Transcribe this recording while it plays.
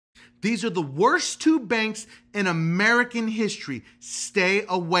These are the worst two banks in American history. Stay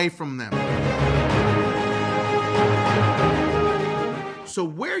away from them. So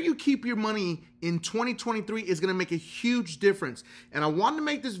where you keep your money in 2023 is going to make a huge difference. And I wanted to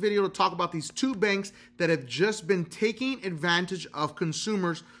make this video to talk about these two banks that have just been taking advantage of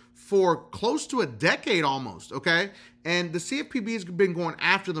consumers for close to a decade almost, okay? And the CFPB has been going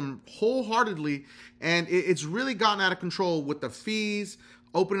after them wholeheartedly, and it's really gotten out of control with the fees,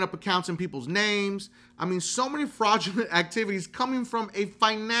 opening up accounts in people's names. I mean, so many fraudulent activities coming from a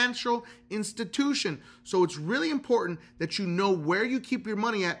financial institution. So it's really important that you know where you keep your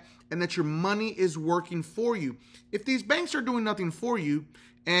money at and that your money is working for you. If these banks are doing nothing for you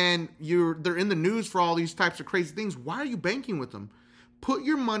and they're in the news for all these types of crazy things, why are you banking with them? Put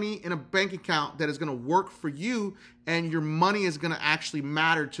your money in a bank account that is going to work for you, and your money is going to actually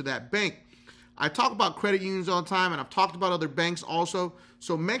matter to that bank. I talk about credit unions all the time, and I've talked about other banks also.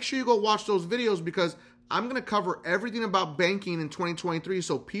 So make sure you go watch those videos, because I'm going to cover everything about banking in 2023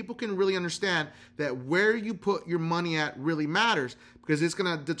 so people can really understand that where you put your money at really matters, because it's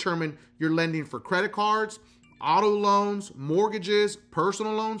going to determine your lending for credit cards, auto loans, mortgages,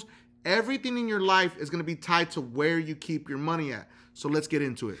 personal loans. Everything in your life is going to be tied to where you keep your money at. So let's get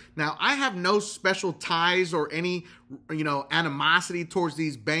into it. Now, I have no special ties or any, animosity towards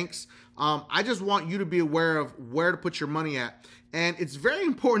these banks. I just want you to be aware of where to put your money at. And it's very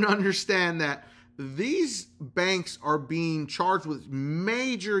important to understand that these banks are being charged with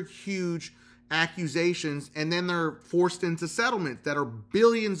major, huge accusations, and then they're forced into settlements that are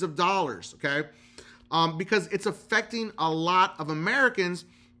billions of dollars, okay? Because it's affecting a lot of Americans,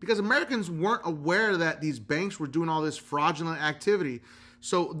 because Americans weren't aware that these banks were doing all this fraudulent activity.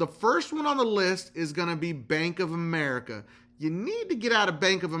 So the first one on the list is going to be Bank of America. You need to get out of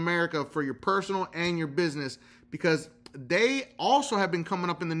Bank of America for your personal and your business, because they also have been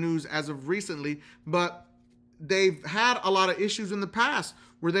coming up in the news as of recently, but they've had a lot of issues in the past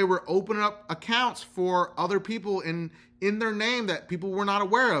where they were opening up accounts for other people in their name that people were not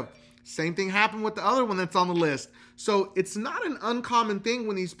aware of. Same thing happened with the other one that's on the list. So it's not an uncommon thing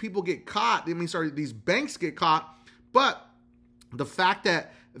when these people get caught. These banks get caught, but the fact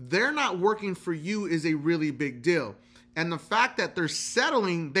that they're not working for you is a really big deal. And the fact that they're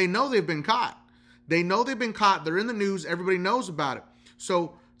settling, they know they've been caught. They know they've been caught. They're in the news. Everybody knows about it.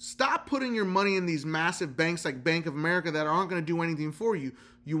 So stop putting your money in these massive banks like Bank of America that aren't going to do anything for you.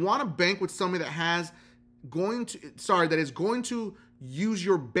 You want to bank with somebody that is going to use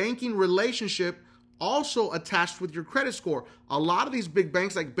your banking relationship also attached with your credit score. A lot of these big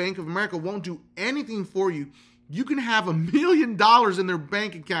banks like Bank of America won't do anything for you. You can have $1 million in their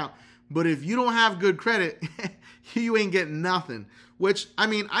bank account, but if you don't have good credit, you ain't getting nothing. Which,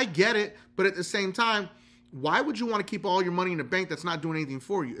 I get it, but at the same time, why would you want to keep all your money in a bank that's not doing anything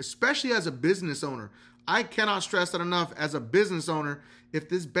for you, especially as a business owner? I cannot stress that enough. As a business owner, if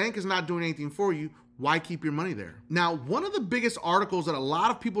this bank is not doing anything for you, why keep your money there? Now, one of the biggest articles that a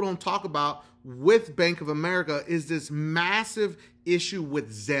lot of people don't talk about with Bank of America is this massive issue with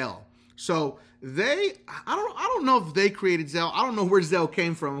Zelle. So I don't know if they created Zelle. I don't know where Zelle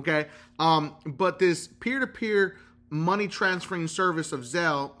came from, okay? But this peer-to-peer money transferring service of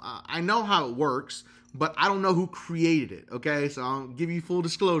Zelle, I know how it works, but I don't know who created it, okay? So I'll give you full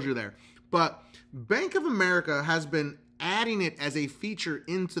disclosure there. But Bank of America has been adding it as a feature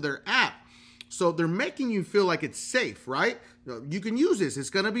into their app. So they're making you feel like it's safe, right? You can use this. It's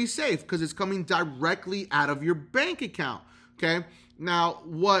going to be safe because it's coming directly out of your bank account, okay? Now,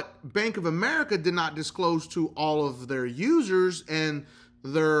 what Bank of America did not disclose to all of their users and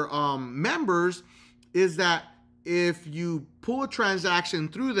their members is that if you pull a transaction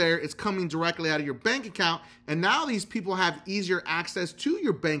through there, it's coming directly out of your bank account. And now these people have easier access to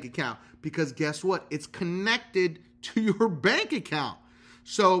your bank account because guess what? It's connected to your bank account.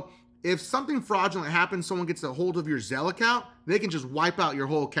 So if something fraudulent happens, someone gets a hold of your Zelle account, they can just wipe out your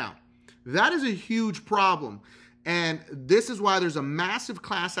whole account. That is a huge problem. And this is why there's a massive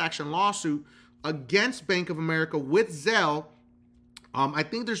class action lawsuit against Bank of America with Zelle. I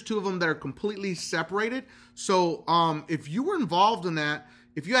think there's two of them that are completely separated. So if you were involved in that,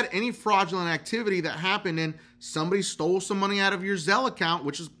 if you had any fraudulent activity that happened and somebody stole some money out of your Zelle account,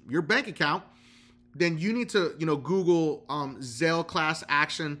 which is your bank account, then you need to, Google Zelle class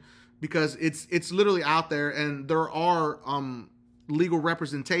action, because it's literally out there, and there are legal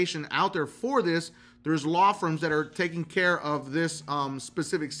representation out there for this. There's law firms that are taking care of this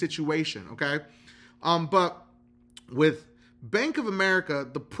specific situation, okay? But with Bank of America,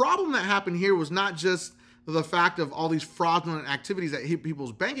 the problem that happened here was not just the fact of all these fraudulent activities that hit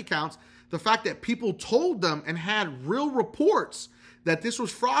people's bank accounts, the fact that people told them and had real reports that this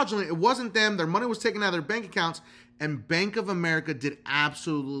was fraudulent. It wasn't them. Their money was taken out of their bank accounts, and Bank of America did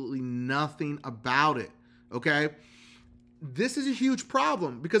absolutely nothing about it, okay? This is a huge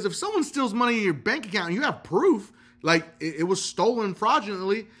problem because if someone steals money in your bank account and you have proof, like it was stolen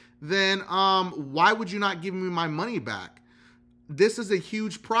fraudulently, then why would you not give me my money back? This is a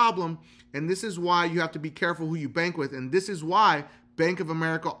huge problem, and this is why you have to be careful who you bank with, and this is why Bank of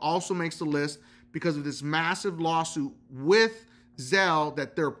America also makes the list because of this massive lawsuit with Zelle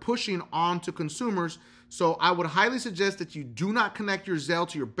that they're pushing onto consumers. So I would highly suggest that you do not connect your Zelle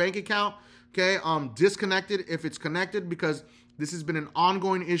to your bank account. Okay, disconnect it if it's connected, because this has been an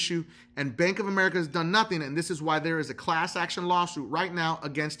ongoing issue and Bank of America has done nothing, and this is why there is a class action lawsuit right now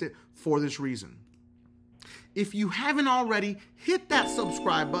against it for this reason. If you haven't already, hit that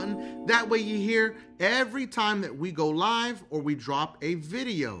subscribe button. That way you hear every time that we go live or we drop a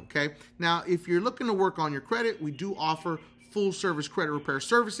video, okay? Now, if you're looking to work on your credit, we do offer full service credit repair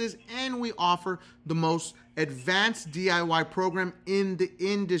services, and we offer the most advanced DIY program in the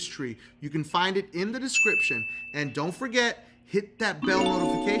industry. You can find it in the description. And don't forget, hit that bell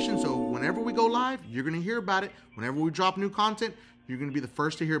notification so whenever we go live, you're gonna hear about it. Whenever we drop new content, you're gonna be the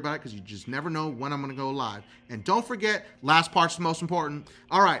first to hear about it, because you just never know when I'm gonna go live. And don't forget, last part's the most important.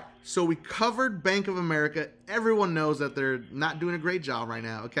 All right, so we covered Bank of America. Everyone knows that they're not doing a great job right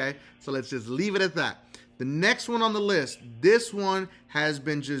now, okay? So let's just leave it at that. The next one on the list, this one has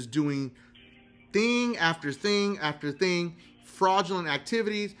been just doing thing after thing after thing, fraudulent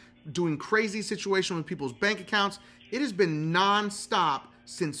activities, doing crazy situations with people's bank accounts. It has been nonstop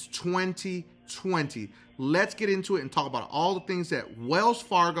since 2020. Let's get into it and talk about all the things that Wells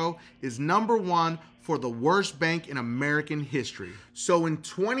Fargo is #1 for the worst bank in American history. So in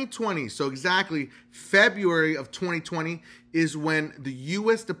 2020, so exactly February of 2020 is when the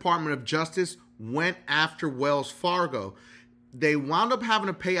U.S. Department of Justice went after Wells Fargo. They wound up having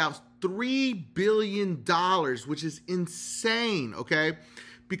to pay out $3 billion, which is insane, okay?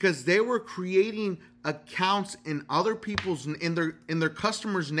 Because they were creating accounts in other people's, in their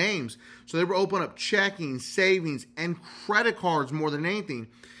customers' names. So they were opening up checking, savings, and credit cards more than anything.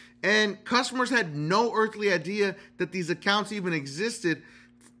 And customers had no earthly idea that these accounts even existed.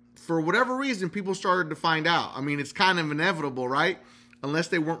 For whatever reason, people started to find out. I mean, it's kind of inevitable, right? Unless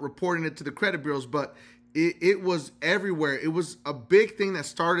they weren't reporting it to the credit bureaus, but it was everywhere. It was a big thing that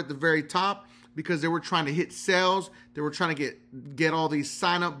started at the very top because they were trying to hit sales. They were trying to get all these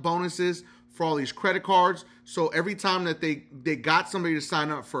sign-up bonuses for all these credit cards. So every time that they got somebody to sign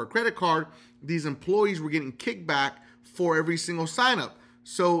up for a credit card, these employees were getting kickback for every single sign-up.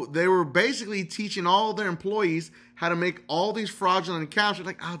 So they were basically teaching all their employees how to make all these fraudulent accounts. They're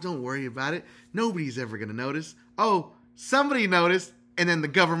like, oh, don't worry about it. Nobody's ever going to notice. Oh, somebody noticed, and then the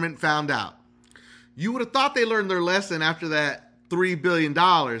government found out. You would have thought they learned their lesson after that $3 billion.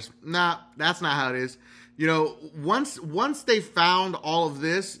 Nah, that's not how it is. You know, once they found all of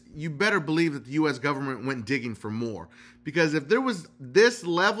this, you better believe that the U.S. government went digging for more. Because if there was this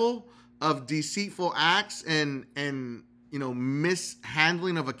level of deceitful acts and you know,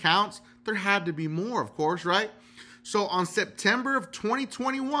 mishandling of accounts, there had to be more, of course, right? So on September of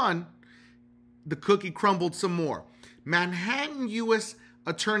 2021, the cookie crumbled some more. Manhattan U.S.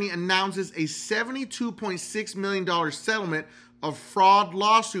 attorney announces a $72.6 million settlement of fraud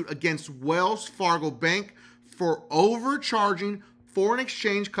lawsuit against Wells Fargo Bank for overcharging foreign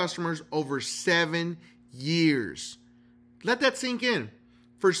exchange customers over 7 years. Let that sink in.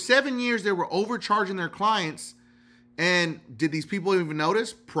 For 7 years, they were overcharging their clients. And did these people even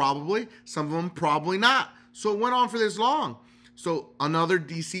notice? Probably. Some of them probably not. So it went on for this long. So another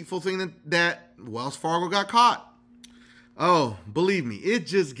deceitful thing that Wells Fargo got caught. Oh, believe me, it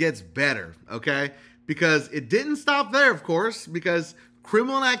just gets better, okay? Because it didn't stop there, of course, because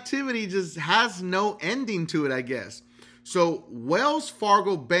criminal activity just has no ending to it, I guess. So Wells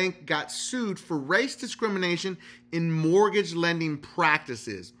Fargo Bank got sued for race discrimination in mortgage lending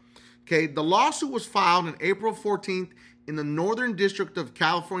practices. Okay, the lawsuit was filed on April 14th in the Northern District of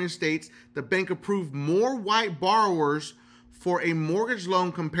California states. The bank approved more white borrowers for a mortgage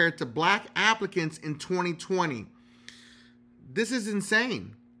loan compared to black applicants in 2020. This is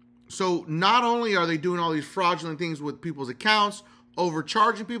insane. So not only are they doing all these fraudulent things with people's accounts,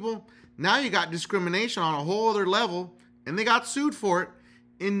 overcharging people, now you got discrimination on a whole other level, and they got sued for it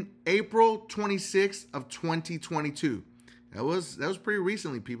in April 26th of 2022. That was pretty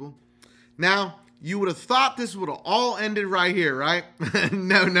recently, people. Now, you would have thought this would have all ended right here, right?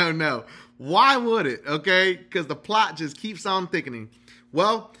 No. Why would it? Okay, because the plot just keeps on thickening.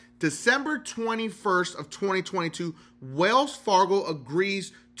 Well, December 21st of 2022, Wells Fargo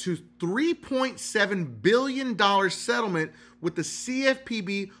agrees to $3.7 billion settlement with the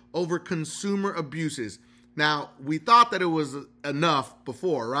CFPB over consumer abuses. Now, we thought that it was enough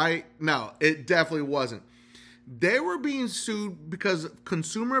before, right? No, it definitely wasn't. They were being sued because of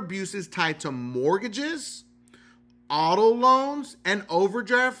consumer abuses tied to mortgages, auto loans, and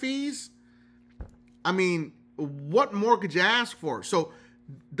overdraft fees. I mean, what more could you ask for? So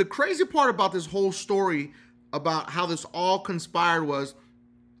the crazy part about this whole story about how this all conspired was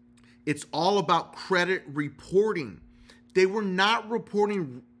it's all about credit reporting. They were not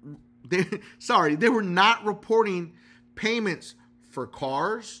reporting they were not reporting payments for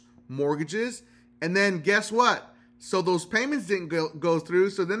cars, mortgages, and then guess what? So those payments didn't go through,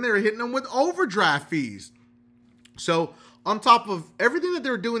 so then they were hitting them with overdraft fees. So on top of everything that they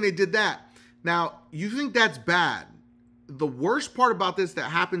were doing, they did that. Now, you think that's bad. The worst part about this that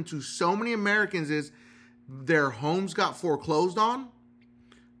happened to so many Americans is their homes got foreclosed on,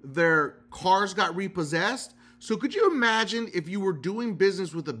 their cars got repossessed. So could you imagine if you were doing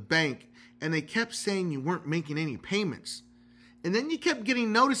business with a bank and they kept saying you weren't making any payments? And then you kept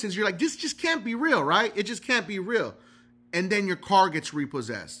getting notices. You're like, this just can't be real, right? It just can't be real. And then your car gets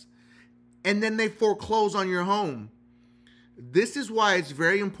repossessed. And then they foreclose on your home. This is why it's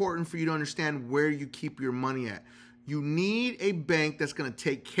very important for you to understand where you keep your money at. You need a bank that's going to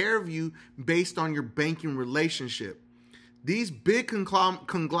take care of you based on your banking relationship. These big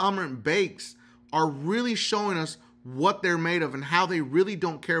conglomerate banks are really showing us what they're made of and how they really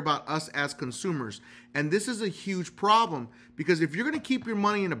don't care about us as consumers. And this is a huge problem because if you're going to keep your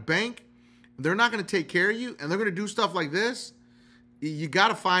money in a bank, they're not going to take care of you and they're going to do stuff like this. You got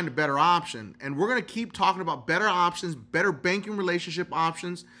to find a better option. And we're going to keep talking about better options, better banking relationship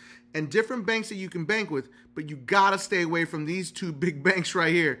options, and different banks that you can bank with. But you got to stay away from these two big banks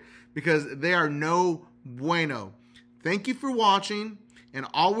right here because they are no bueno. Thank you for watching. And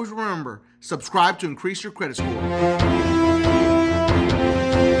always remember, subscribe to increase your credit score.